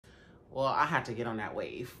Well, I had to get on that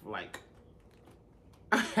wave. Like,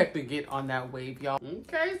 I had to get on that wave, y'all.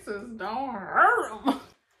 Okay, sis, don't hurt them.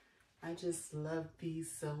 I just love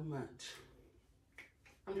these so much.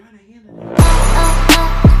 I'm trying to handle it.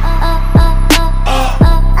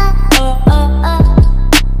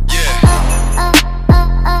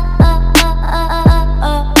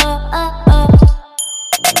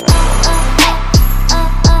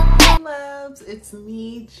 It's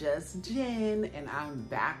me, Just Jen, and I'm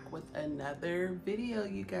back with another video,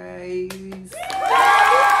 you guys.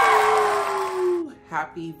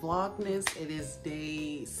 Happy Vlogmas. It is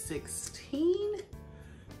day 16.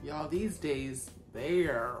 Y'all, these days, they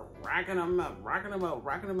are racking them up.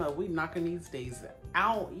 We knocking these days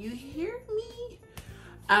out. You hear me?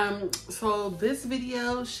 So this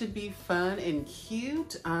video should be fun and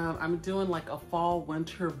cute. I'm doing like a fall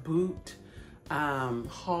winter boot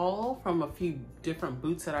haul from a few different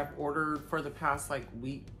boots that I've ordered for the past like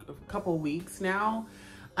couple weeks now.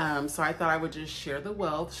 So I thought I would just share the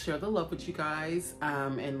wealth, share the love with you guys,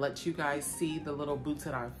 and let you guys see the little boots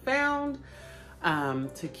that I found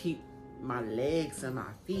to keep my legs and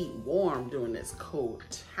my feet warm during this cold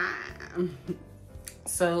time.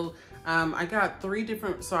 So I got three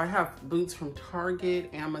different, so I have boots from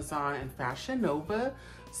Target, Amazon, and FashionNova.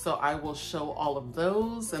 So I will show all of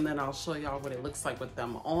those, and then I'll show y'all what it looks like with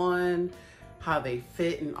them on, how they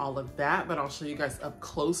fit and all of that. But I'll show you guys up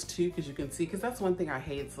close too, because you can see, because that's one thing I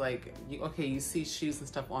hate. It's like, you see shoes and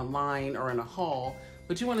stuff online or in a haul,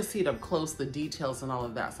 but you want to see it up close, the details and all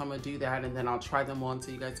of that. So I'm gonna do that, and then I'll try them on so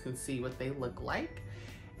you guys can see what they look like.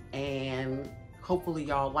 And hopefully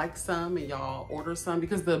y'all like some and y'all order some,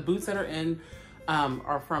 because the boots that are in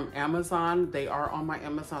are from Amazon. They are on my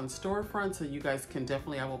Amazon storefront, so you guys can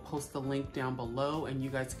definitely, I will post the link down below, and you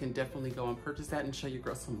guys can definitely go and purchase that and show your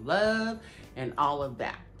girl some love and all of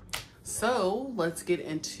that. So let's get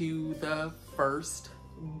into the first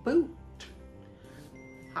boot.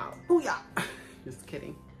 Booyah! Just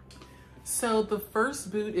kidding. So the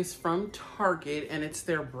first boot is from Target, and it's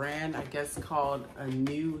their brand, I guess, called A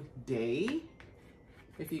New Day,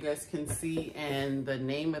 if you guys can see, and the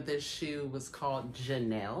name of this shoe was called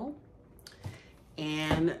Janelle.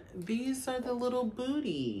 And these are the little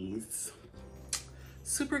booties.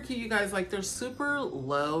 Super cute, you guys. Like, they're super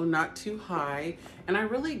low, not too high. And I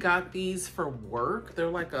really got these for work. They're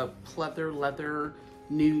like a pleather leather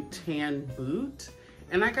new tan boot.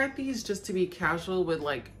 And I got these just to be casual with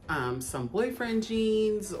like some boyfriend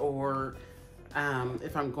jeans, or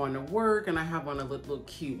if I'm going to work and I have on a little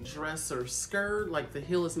cute dress or skirt, like the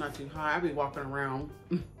heel is not too high, I'll be walking around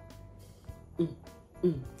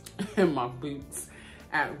in my boots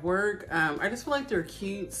at work. I just feel like they're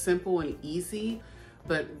cute, simple, and easy.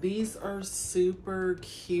 But these are super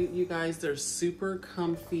cute, you guys. They're super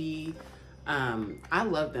comfy. I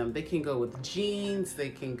love them. They can go with jeans. They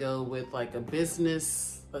can go with like a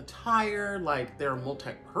business attire. Like, they're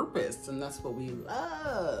multi-purpose, and that's what we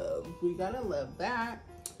love. We gotta love that.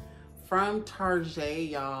 From Target,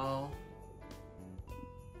 y'all.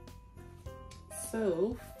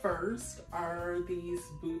 So first are these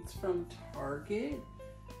boots from Target.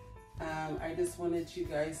 I just wanted you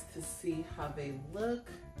guys to see how they look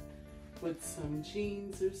with some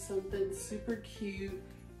jeans or something. Super cute.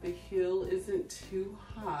 The heel isn't too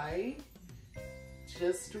high,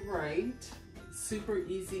 just right. Super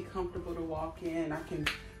easy, comfortable to walk in. I can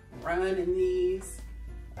run in these.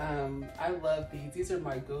 I love these. These are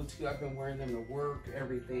my go-to. I've been wearing them to work,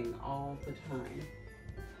 everything, all the time.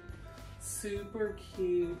 Super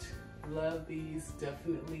cute. Love these.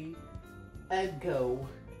 Definitely a go.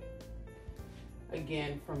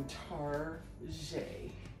 Again, from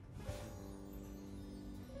Target.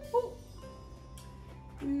 Ooh.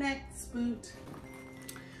 Next boot.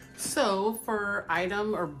 So for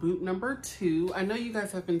item or boot number 2, I know you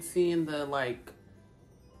guys have been seeing the like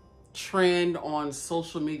trend on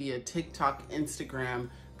social media, TikTok, Instagram,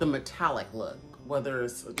 the metallic look, whether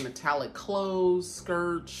it's metallic clothes,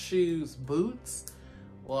 skirts, shoes, boots.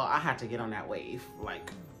 Well, I had to get on that wave.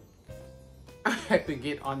 Like, I had to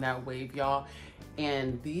get on that wave, y'all.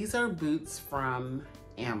 And these are boots from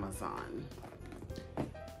Amazon.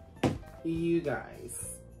 You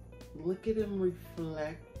guys, look at them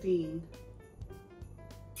reflecting.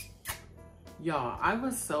 Y'all, I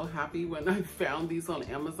was so happy when I found these on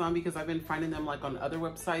Amazon, because I've been finding them like on other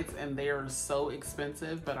websites and they are so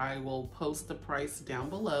expensive, but I will post the price down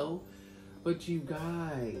below. But you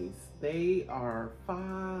guys, they are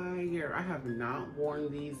fire. I have not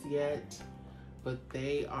worn these yet, but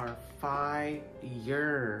they are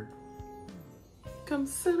fire. Come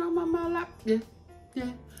sit on my lap, yeah,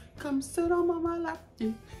 yeah. Come sit on my lap,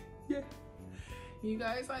 yeah, yeah. You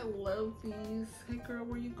guys, I love these. Hey girl,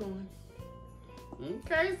 where you going?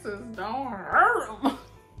 Okay, sis, don't hurt them.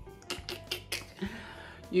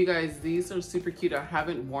 You guys, these are super cute. I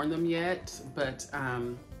haven't worn them yet, but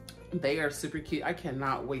they are super cute. I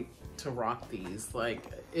cannot wait to rock these. Like,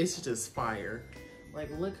 it's just fire.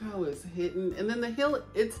 Like, look how it's hitting. And then the heel,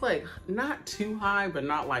 it's like not too high, but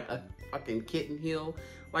not like a fucking kitten heel.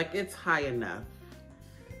 Like, it's high enough.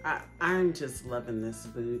 I'm just loving this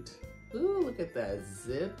boot. Ooh, look at that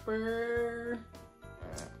zipper.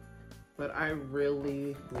 But I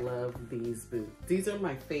really love these boots. These are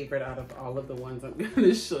my favorite out of all of the ones I'm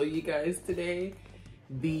gonna show you guys today.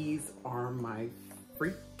 These are my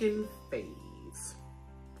freaking faves.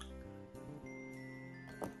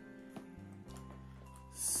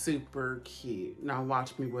 Super cute. Now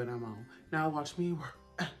watch me when I'm on. Now watch me work.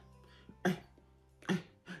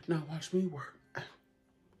 Now watch me work.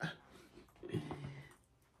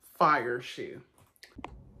 Fire shoe.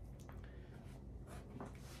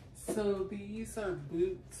 So these are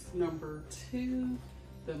boots number 2,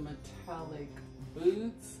 the metallic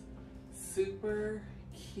boots. Super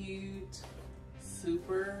cute,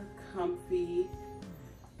 super comfy.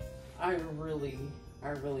 I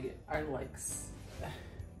like,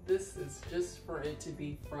 this is just for it to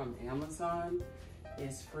be from Amazon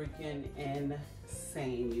is freaking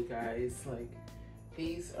insane, you guys. Like,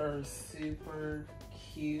 these are super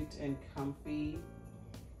cute and comfy.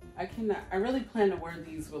 I really plan to wear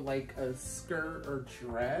these with like a skirt or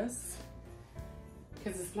dress,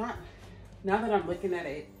 because it's not, now that I'm looking at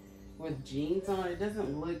it with jeans on, it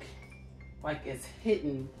doesn't look like it's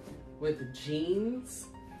hitting with jeans,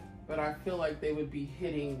 but I feel like they would be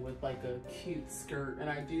hitting with like a cute skirt. And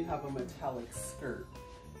I do have a metallic skirt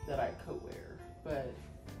that I could wear, but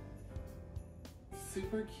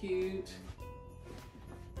super cute,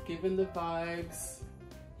 giving the vibes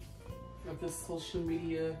of the social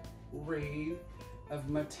media rave of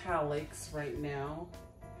metallics right now.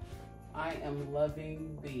 I am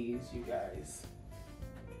loving these, you guys.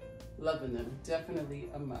 Loving them.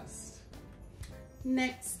 Definitely a must.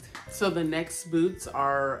 Next. So the next boots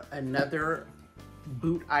are another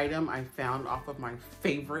boot item I found off of my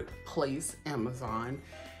favorite place, Amazon.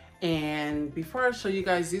 And before I show you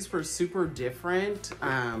guys, these were super different.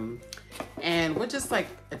 And what just like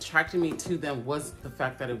attracted me to them was the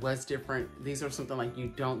fact that it was different. These are something like you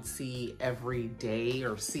don't see every day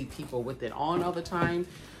or see people with it on all the time.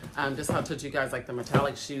 Just how I told you guys, like the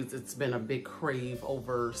metallic shoes, it's been a big crave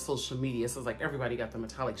over social media. So it's like everybody got the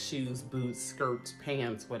metallic shoes, boots, skirts,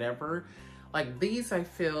 pants, whatever. Like these, I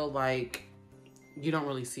feel like you don't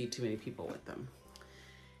really see too many people with them.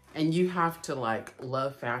 And you have to like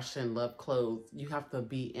love fashion, love clothes. You have to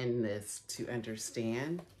be in this to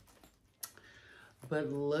understand.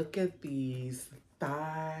 But look at these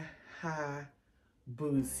thigh-high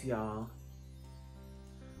boots, y'all.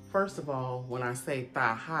 First of all, when I say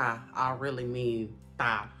thigh-high, I really mean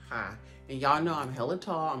thigh-high. And y'all know I'm hella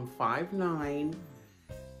tall, I'm 5'9".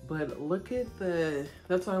 But look at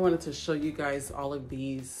that's why I wanted to show you guys all of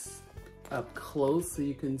these up close so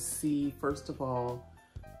you can see, first of all,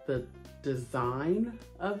 the design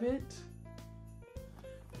of it,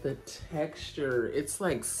 the texture. It's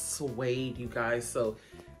like suede, you guys. So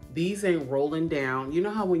these ain't rolling down. You know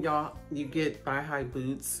how when you get thigh-high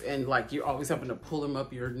boots and like you're always having to pull them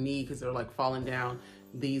up your knee because they're like falling down?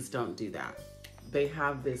 These don't do that. They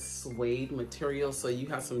have this suede material, so you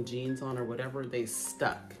have some jeans on or whatever, they're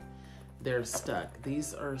stuck.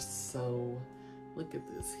 These are so, look at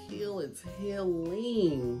this heel, it's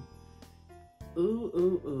healing. Ooh,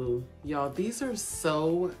 ooh, ooh. Y'all, these are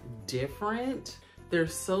so different. They're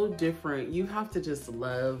so different. You have to just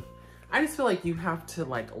love, I just feel like you have to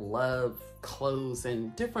like love clothes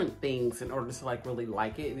and different things in order to like really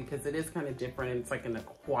like it, because it is kind of different. It's like an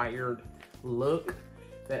acquired look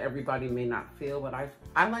that everybody may not feel, but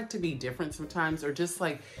I like to be different sometimes, or just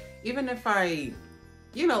like, even if I,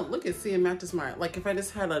 you know, look at see and matches my, like if I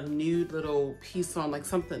just had a nude little piece on, like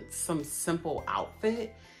some simple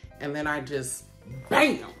outfit, and then I just,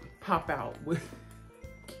 bam, pop out with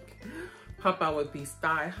these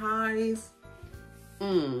thigh highs.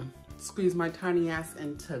 Squeeze my tiny ass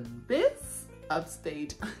into this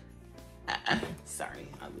upstage. Sorry,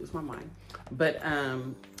 I lose my mind. But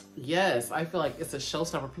yes, I feel like it's a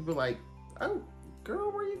showstopper. People are like, oh,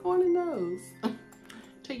 girl, where you going in those?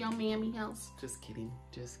 To your mammy house. Just kidding,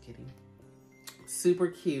 just kidding. Super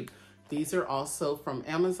cute. These are also from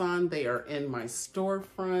Amazon. They are in my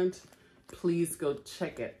storefront. Please go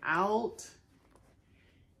check it out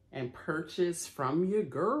and purchase from your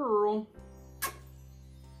girl.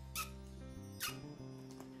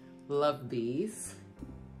 Love these.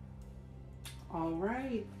 All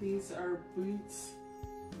right, these are boots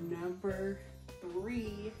number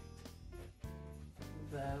 3.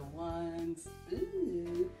 The ones,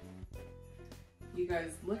 ooh. You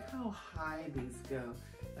guys, look how high these go.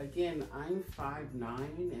 Again, I'm 5'9",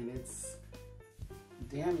 and it's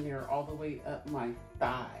damn near all the way up my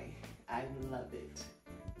thigh. I love it.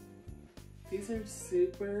 These are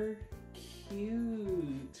super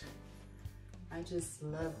cute. I just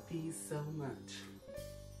love these so much.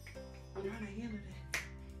 I'm trying to handle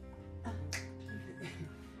it.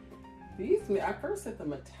 These, at first said the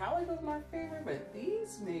metallic was my favorite, but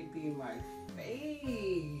these may be my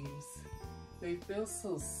faves. They feel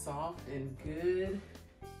so soft and good.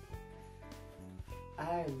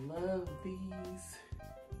 I love these.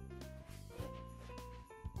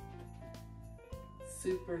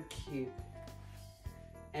 Super cute.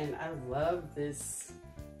 And I love this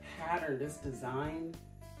pattern, this design.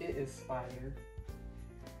 It is fire.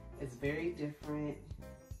 It's very different.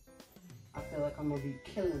 I feel like I'm gonna be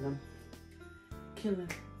killing them. Killing them.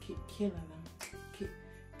 Keep killing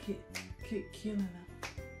them.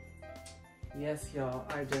 Yes, y'all,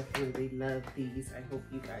 I definitely love these. I hope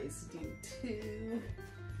you guys do too.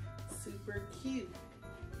 Super cute.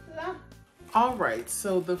 La. All right,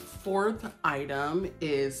 so the 4th item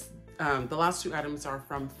is, the last 2 items are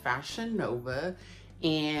from FashionNova.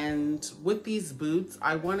 And with these boots,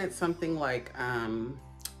 I wanted something like, how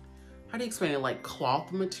do you explain it? Like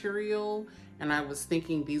cloth material. And I was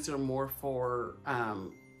thinking these are more for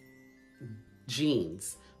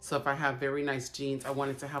jeans. So if I have very nice jeans, I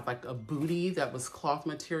wanted to have like a booty that was cloth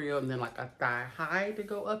material and then like a thigh high to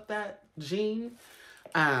go up that jean.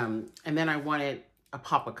 And then I wanted a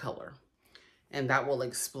pop of color. And that will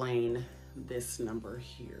explain this number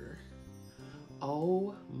here.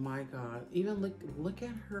 Oh my God. Even look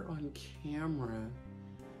at her on camera.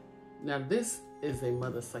 Now this is a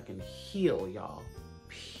motherfucking heel, y'all.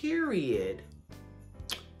 Period.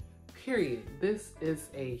 Period. This is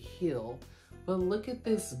a heel. But look at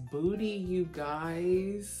this booty, you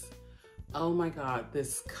guys. Oh my God.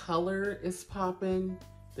 This color is popping.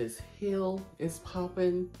 This heel is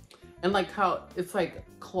popping. And like how it's like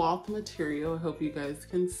cloth material. I hope you guys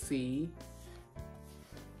can see.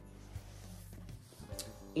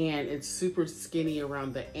 And it's super skinny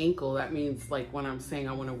around the ankle. That means like when I'm saying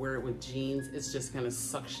I want to wear it with jeans, it's just gonna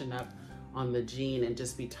suction up on the jean and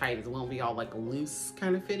just be tight. It won't be all like loose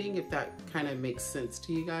kind of fitting, if that kind of makes sense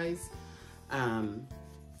to you guys.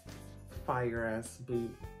 Fire ass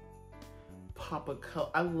boot. Pop of color.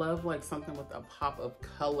 I love like something with a pop of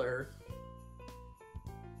color.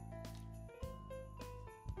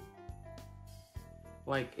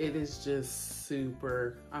 Like it is just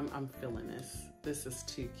super, I'm feeling this. This is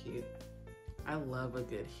too cute. I love a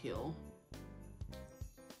good heel.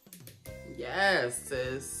 Yes,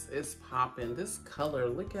 sis, it's popping. This color,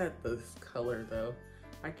 look at this color though.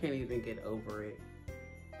 I can't even get over it.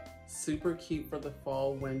 Super cute for the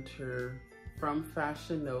fall, winter, from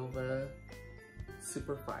FashionNova.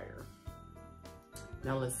 Super fire.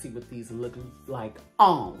 Now let's see what these look like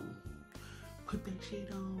on. Put that shit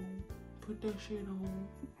on. Put that shit on.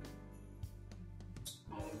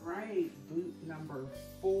 All right, boot number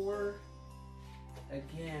 4.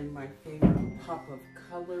 Again, my favorite pop of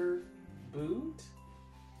color boot.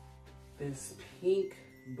 This pink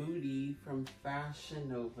booty from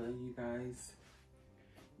FashionNova, you guys.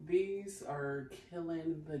 These are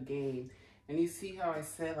killing the game. And you see how I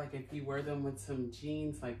said, like, if you wear them with some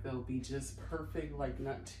jeans, like, they'll be just perfect, like,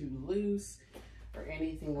 not too loose or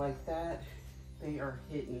anything like that. They are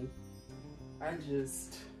hitting.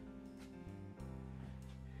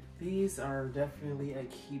 These are definitely a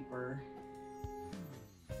keeper.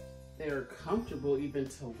 They're comfortable even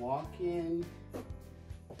to walk in.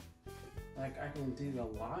 Like, I can do a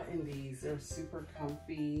lot in these. They're super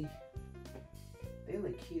comfy. They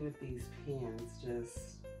look cute with these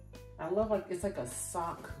pants. I love, like, it's like a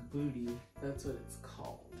sock booty. That's what it's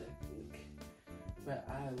called, I think. But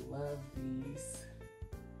I love these.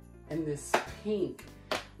 And this pink,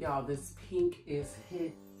 y'all, this pink is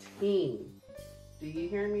hitting. Do you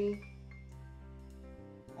hear me?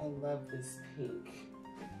 I love this pink.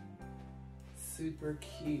 Super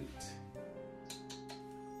cute.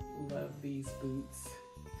 Love these boots.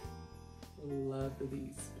 Love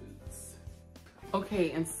these boots.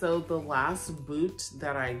 Okay, and so the last boot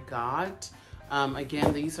that I got,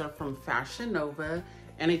 again, these are from FashionNova.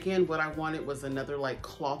 And again, what I wanted was another like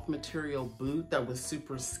cloth material boot that was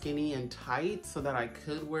super skinny and tight so that I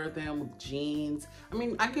could wear them with jeans. I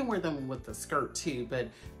mean, I can wear them with a skirt too, but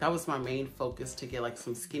that was my main focus, to get like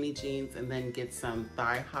some skinny jeans and then get some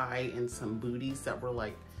thigh high and some booties that were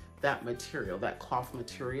like that material, that cloth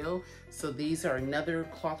material. So these are another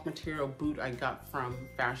cloth material boot I got from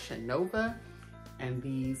FashionNova, and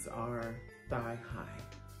these are thigh high.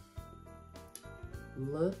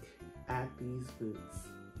 Look at these boots.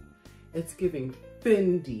 It's giving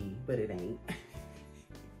Fendi, but it ain't.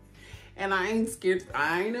 And I ain't scared,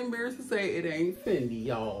 I ain't embarrassed to say it ain't Fendi,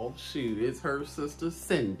 y'all. Shoot, it's her sister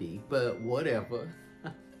Cindy, but whatever.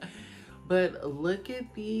 But look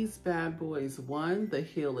at these bad boys. One, the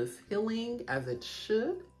heel is heeling as it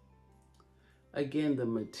should. Again, the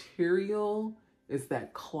material is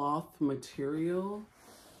that cloth material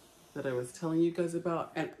that I was telling you guys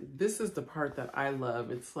about. And this is the part that I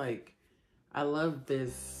love. It's like, I love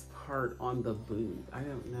this part on the boot. I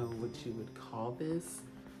don't know what you would call this,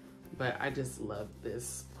 but I just love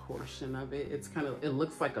this portion of it. It's kind of, it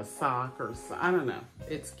looks like a sock or I don't know.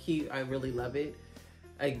 It's cute. I really love it.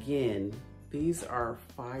 Again, these are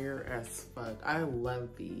fire as fuck. I love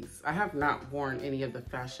these. I have not worn any of the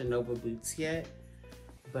FashionNova boots yet,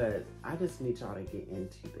 but I just need y'all to get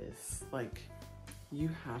into this. Like, you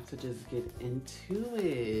have to just get into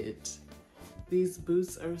it. These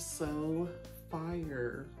boots are so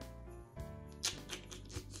fire.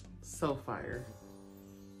 So fire.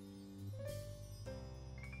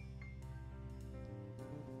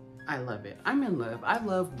 I love it. I'm in love. I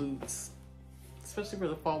love boots, especially for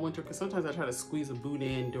the fall, winter, because sometimes I try to squeeze a boot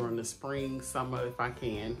in during the spring, summer, if I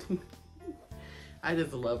can. I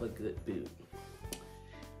just love a good boot.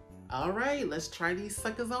 All right, let's try these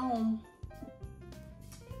suckers on.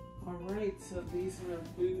 All right, so these are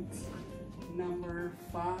boots number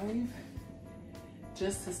 5.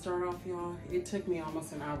 Just to start off, y'all, it took me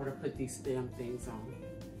almost an hour to put these damn things on.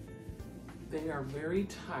 They are very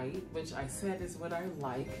tight, which I said is what I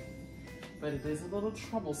like, but it is a little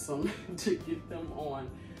troublesome to get them on.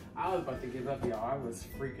 I was about to give up, y'all. I was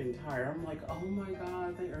freaking tired. I'm like, oh my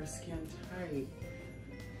God, they are skin tight.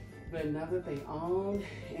 But now that they on,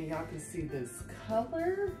 and y'all can see this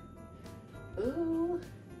color, ooh,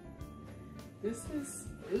 this is,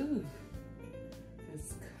 ooh,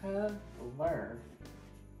 this color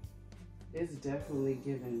is definitely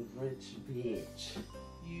giving rich bitch.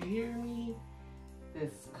 You hear me?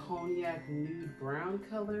 This cognac nude brown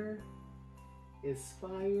color is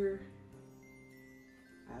fire.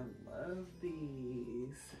 I love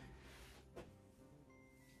these.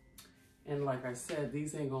 And like I said,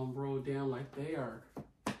 these ain't gonna roll down like they are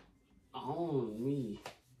on me.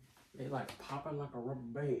 They like popping like a rubber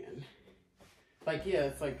band. Like, yeah,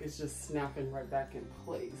 it's like it's just snapping right back in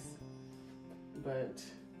place. But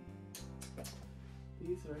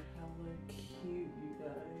these are hella cute, you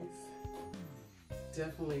guys.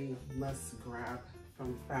 Definitely must grab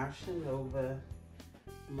from FashionNova.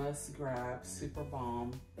 Must grab, super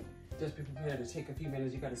bomb. Just be prepared to take a few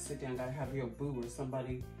minutes. You gotta sit down, gotta have your boo or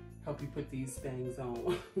somebody help you put these things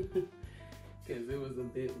on. Because it was a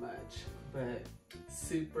bit much, but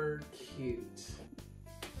super cute.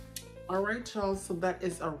 All right, y'all, so that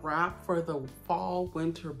is a wrap for the fall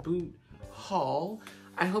winter boot haul.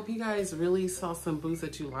 I hope you guys really saw some boots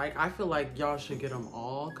that you like. I feel like y'all should get them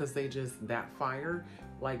all because they just that fire.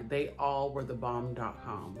 Like, they all were the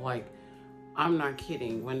bomb.com. Like, I'm not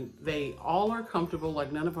kidding. When they all are comfortable,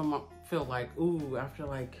 like none of them feel like, ooh, after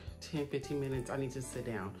like 10, 15 minutes, I need to sit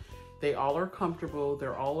down. They all are comfortable.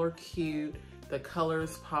 They're all are cute. The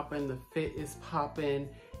color's popping. The fit is popping.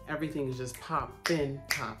 Everything is just popping.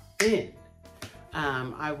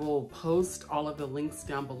 I will post all of the links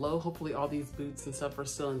down below. Hopefully all these boots and stuff are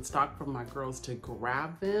still in stock for my girls to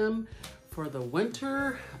grab them for the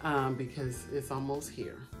winter because it's almost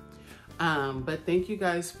here. But thank you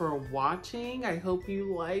guys for watching. I hope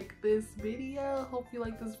you like this video. Hope you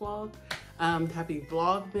like this vlog. Happy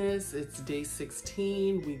Vlogmas. It's day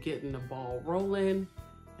 16. We getting the ball rolling,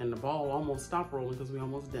 and the ball almost stopped rolling because we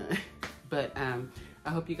almost done. But I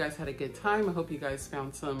hope you guys had a good time. I hope you guys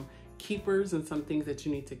found some keepers and some things that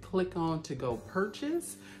you need to click on to go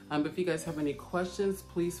purchase. If you guys have any questions,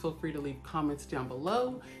 please feel free to leave comments down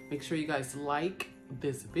below. Make sure you guys like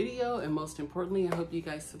this video, and most importantly, I hope you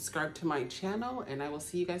guys subscribe to my channel, and I will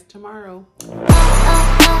see you guys tomorrow.